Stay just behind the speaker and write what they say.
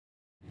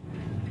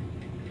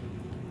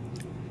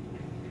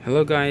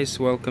Hello guys,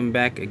 welcome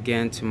back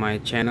again to my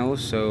channel.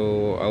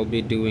 So I'll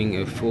be doing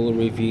a full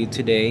review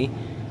today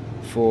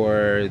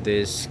for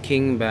this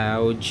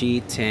Kingbao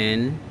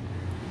G10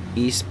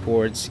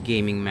 esports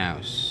gaming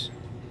mouse.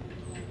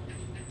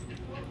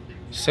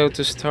 So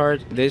to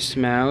start, this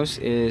mouse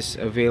is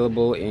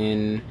available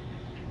in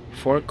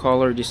 4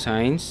 color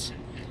designs.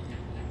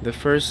 The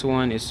first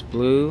one is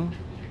blue,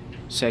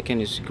 second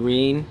is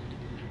green,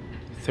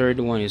 third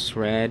one is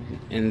red,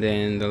 and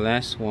then the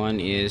last one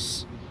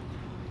is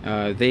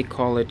they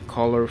call it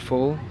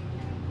colorful,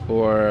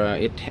 or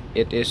it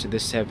is the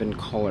 7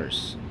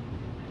 colors.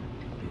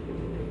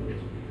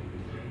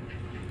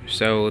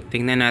 So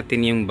tingnan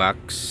natin yung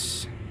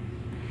box.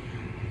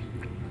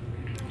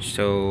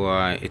 So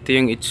ito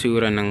yung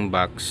itsura ng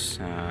box.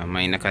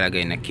 May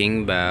nakalagay na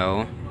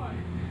Kingbao,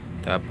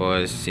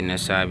 tapos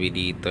sinasabi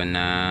dito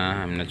na,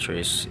 I'm not sure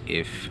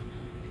if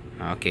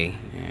okay,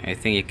 I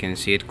think you can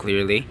see it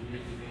clearly.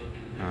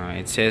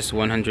 It says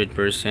 100%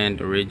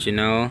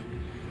 original,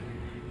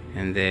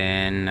 and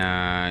then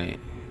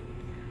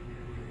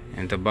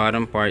in the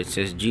bottom part it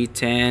says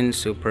G10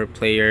 Super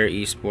Player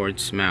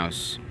Esports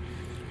Mouse.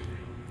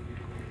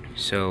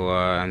 So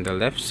on the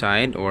left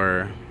side,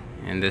 or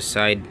in the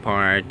side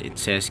part, it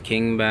says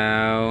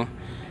Kingbao,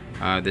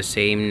 the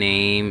same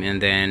name,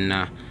 and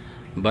then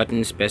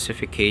button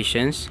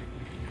specifications.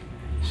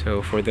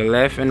 So for the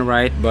left and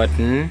right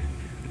button,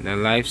 the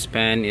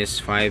lifespan is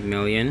 5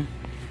 million.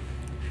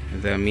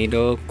 The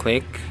middle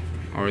click,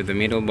 or the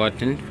middle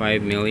button,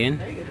 5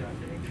 million.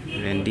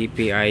 And then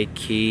DPI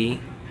key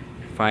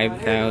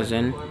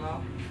 5,000,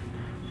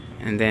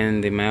 and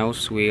then the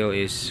mouse wheel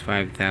is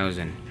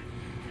 5,000.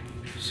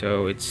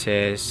 So it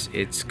says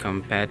it's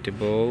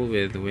compatible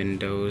with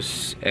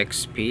Windows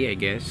XP, I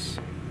guess.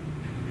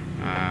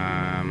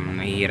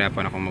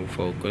 Nahihirapan ako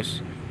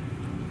mag-focus.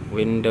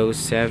 Windows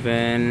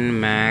 7,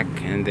 Mac,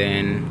 and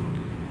then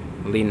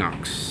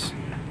Linux.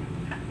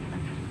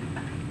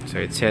 So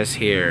it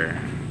says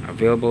here,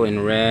 available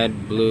in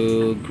red,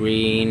 blue,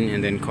 green,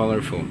 and then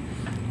colorful.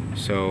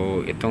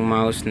 So itong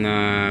mouse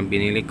na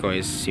binili ko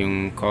is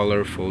yung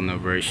colorful na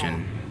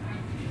version.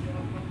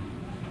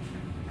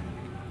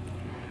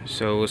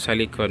 So sa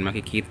likod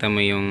makikita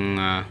mo yung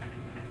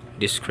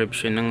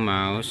description ng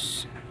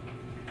mouse,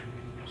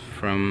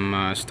 from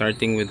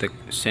starting with the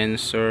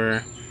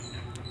sensor,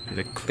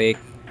 the click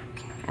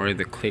or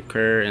the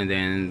clicker, and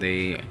then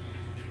the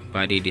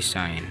body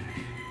design.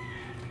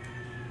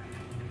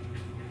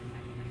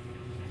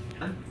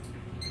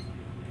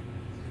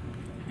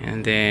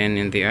 And then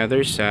in the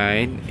other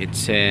side it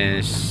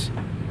says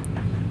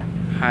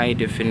high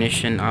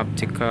definition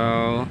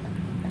optical.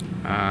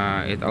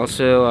 It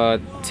also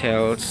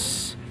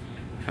tells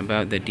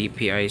about the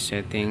DPI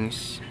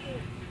settings.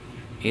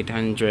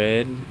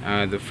 800.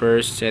 The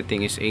first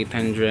setting is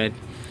 800,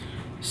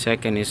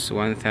 second is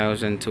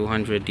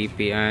 1200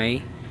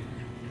 DPI,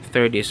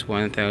 third is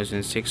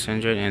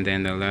 1600, and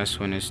then the last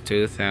one is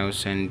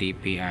 2000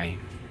 DPI.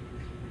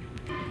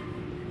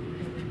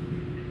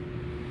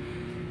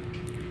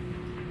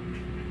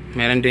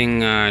 Meron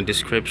ding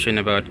description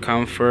about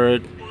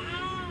comfort,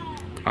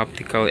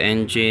 optical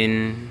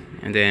engine,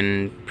 and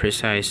then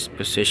precise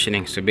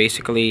positioning. So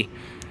basically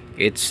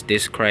it's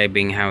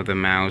describing how the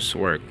mouse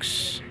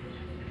works.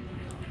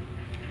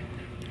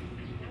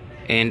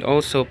 And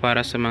also,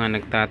 para sa mga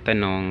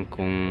nagtatanong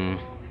kung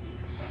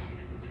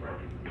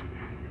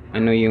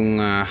ano yung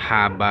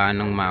haba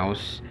ng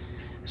mouse,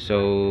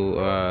 so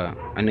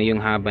ano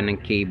yung haba ng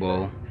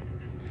cable,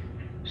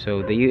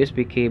 so the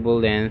USB cable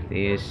length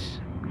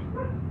is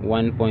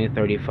 1.35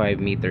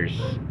 meters.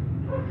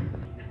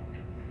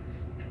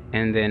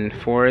 And then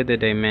for the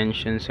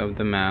dimensions of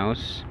the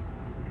mouse,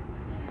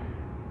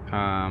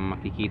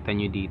 makikita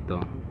nyo dito,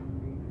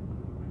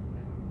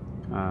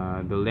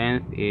 the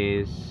length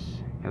is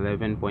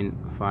 11.5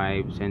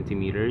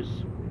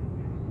 centimeters,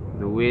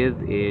 the width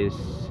is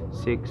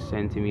 6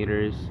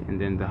 centimeters, and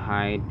then the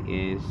height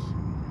is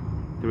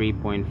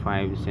 3.5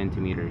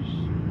 centimeters.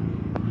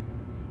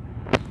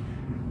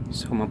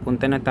 So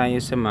mapunta na tayo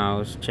sa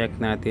mouse, check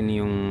natin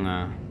yung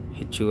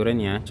hitsura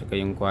niya, tsaka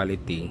yung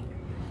quality.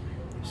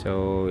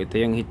 So ito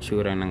yung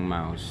hitsura ng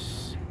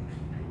mouse.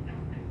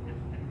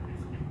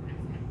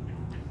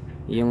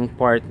 Yung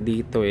part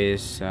dito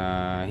is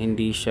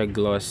hindi siya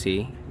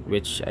glossy,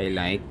 which I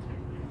like.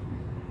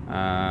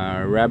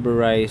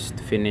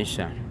 Rubberized finish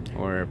siya,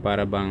 or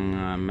para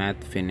bang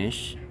matte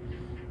finish.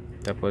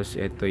 Tapos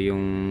ito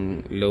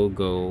yung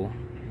logo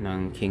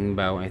ng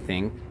Kingbao, I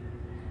think.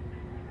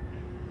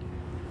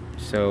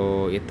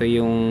 So ito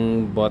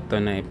yung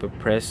button na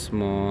ipapress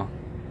mo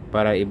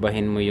para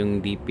ibahin mo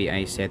yung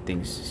DPI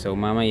settings. So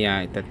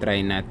mamaya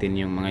itatry natin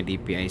yung mga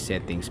DPI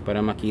settings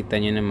para makita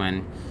nyo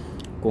naman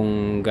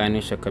kung gaano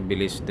siya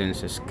kabilis dun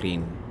sa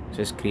screen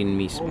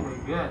mismo.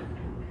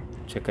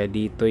 Tsaka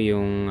dito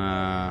yung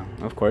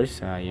of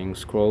course yung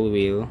scroll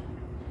wheel,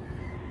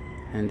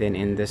 and then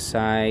in the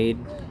side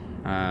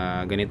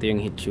ganito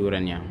yung hitsura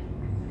niya,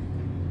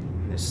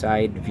 the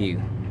side view.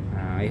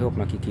 I hope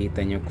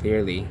makikita nyo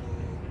clearly.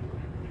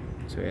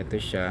 So ito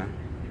siya.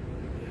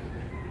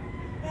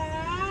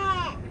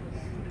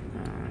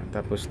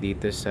 Tapos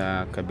dito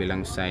sa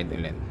kabilang side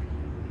ulit.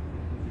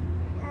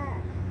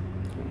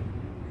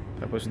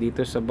 Tapos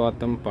dito sa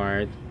bottom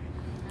part,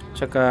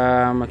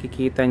 tsaka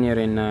makikita nyo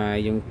rin na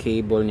yung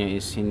cable nya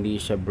is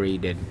hindi siya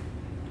braided.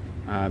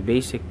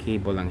 Basic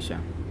cable lang siya.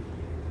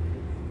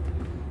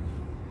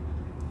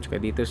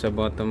 Tsaka dito sa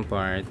bottom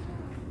part,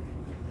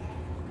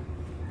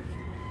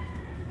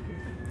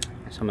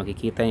 so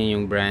makikita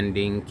nyo yung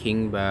branding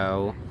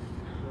Kingbao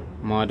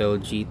model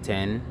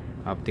G10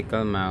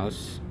 optical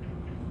mouse.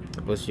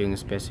 Tapos yung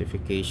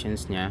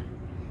specifications nya.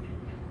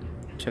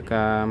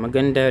 Tsaka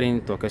maganda rin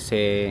to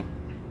kasi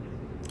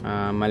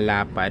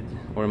malapad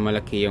or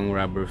malaki yung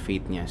rubber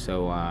feet nya.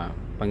 So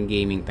pang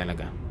gaming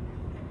talaga.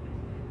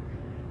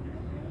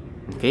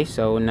 Okay,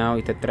 so now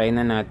itatry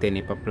na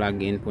natin,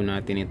 ipa-plug in po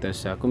natin ito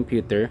sa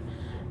computer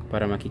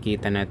para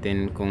makikita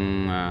natin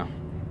kung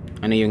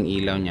ano yung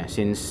ilaw nya,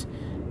 since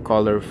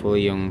colorful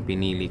yung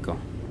pinili ko.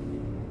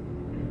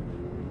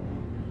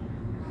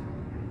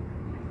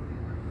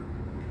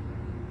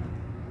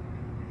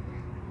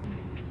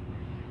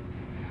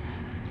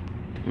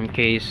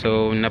 Okay,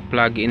 so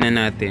na-plug in na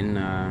natin.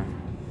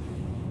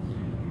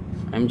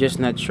 I'm just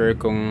not sure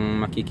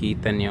kung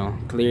makikita nyo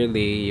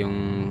clearly yung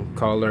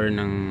color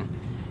ng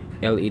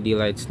LED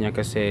lights niya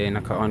kasi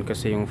naka-on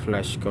kasi yung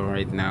flash ko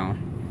right now.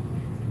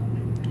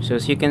 So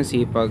as you can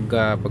see,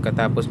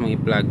 pagkatapos mong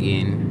i-plug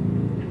in,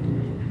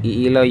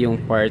 iilaw yung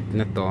part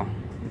na to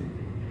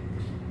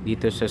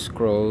dito sa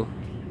scroll,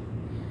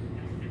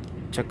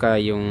 tsaka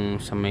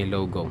yung sa may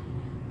logo.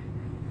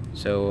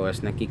 So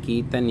as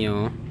nakikita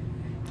nyo,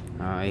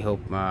 I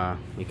hope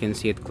you can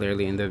see it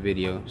clearly in the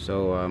video.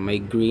 So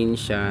may green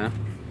siya,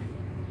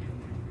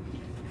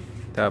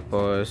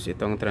 tapos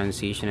itong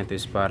transition ito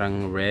is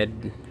parang red,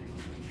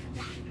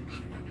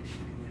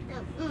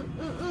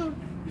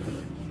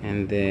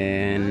 and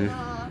then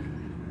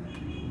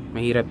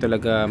mahirap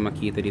talaga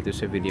makita dito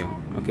sa video.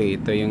 Okay,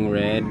 ito yung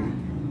red,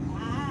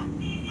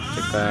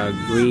 tsaka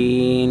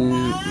green,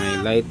 may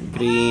light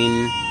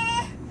green,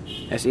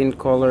 as in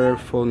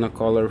colorful na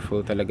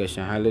colorful talaga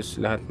siya. Halos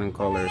lahat ng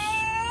colors,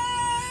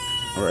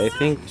 or I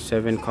think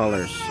 7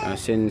 colors,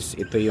 since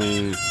ito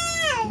yung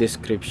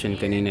description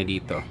kanina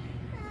dito.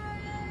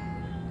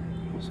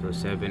 So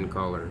 7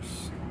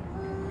 colors.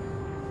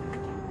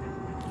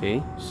 Okay,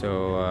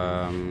 so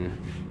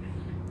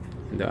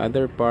the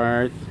other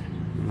part,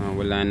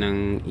 wala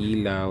nang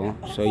ilaw.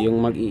 So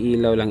yung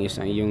mag-iilaw lang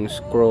is yung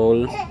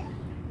scroll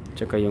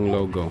tsaka yung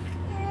logo.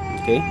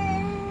 Okay?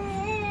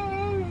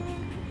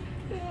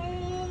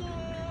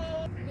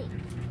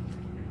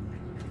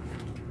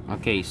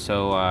 Okay,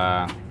 so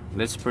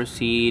let's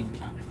proceed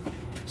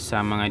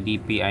sa mga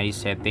DPI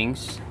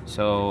settings.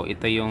 So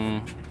ito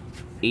yung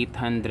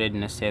 800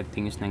 na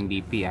settings ng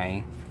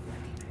DPI.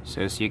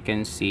 So as you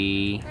can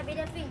see,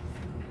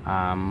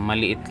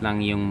 maliit lang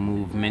yung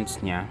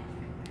movements niya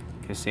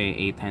kasi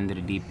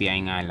 800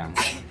 DPI nga lang.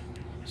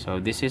 So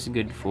this is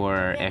good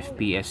for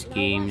FPS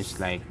games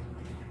like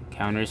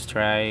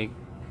Counter-Strike,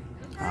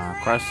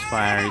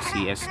 Crossfire,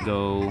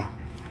 CSGO.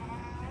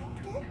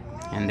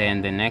 And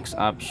then the next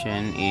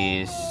option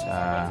is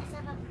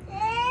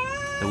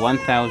the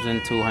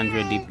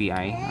 1200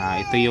 DPI.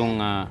 Ito yung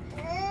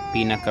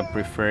pinaka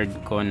preferred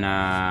ko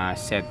na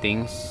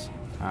settings,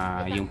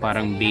 yung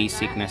parang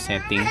basic na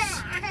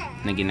settings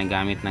na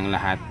ginagamit ng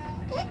lahat.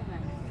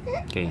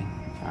 Okay,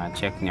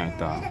 check nyo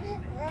ito.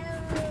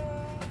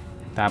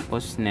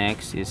 Tapos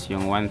next is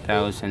yung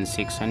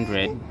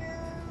 1600.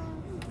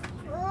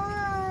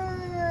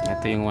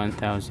 Ito yung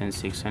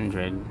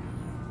 1600.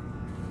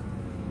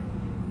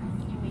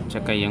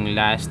 Tsaka yung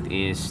last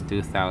is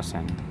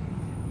 2000.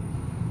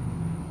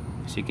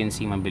 As you can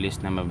see,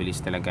 mabilis na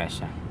mabilis talaga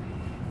siya.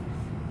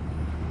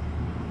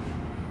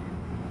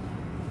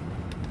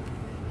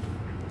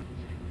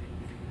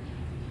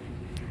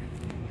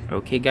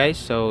 Okay guys,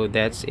 so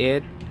that's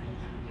it.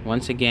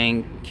 Once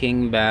again,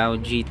 Kingbao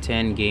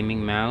G10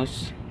 gaming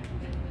mouse.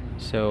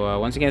 So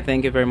once again,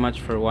 thank you very much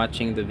for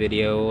watching the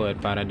video.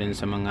 At para din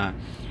sa mga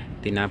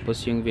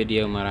tinapos yung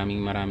video,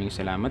 maraming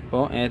salamat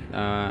po. At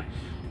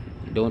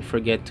don't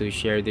forget to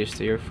share this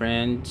to your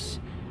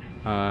friends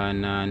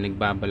na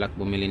nagbabalak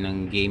bumili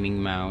ng gaming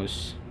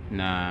mouse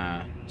na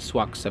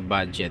swak sa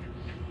budget.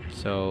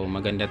 So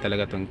maganda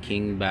talaga tong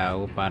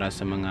Kingbao para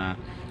sa mga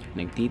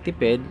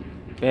nagtitipid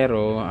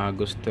pero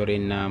gusto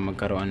rin na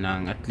magkaroon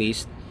ng at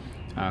least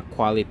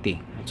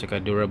quality at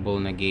saka durable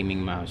na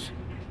gaming mouse.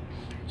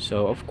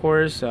 So of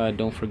course,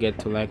 don't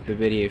forget to like the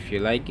video if you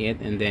like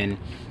it, and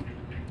then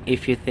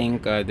if you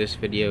think this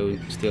video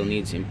still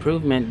needs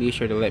improvement, be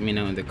sure to let me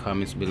know in the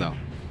comments below.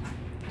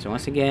 So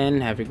once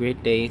again, have a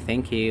great day.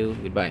 Thank you.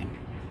 Goodbye.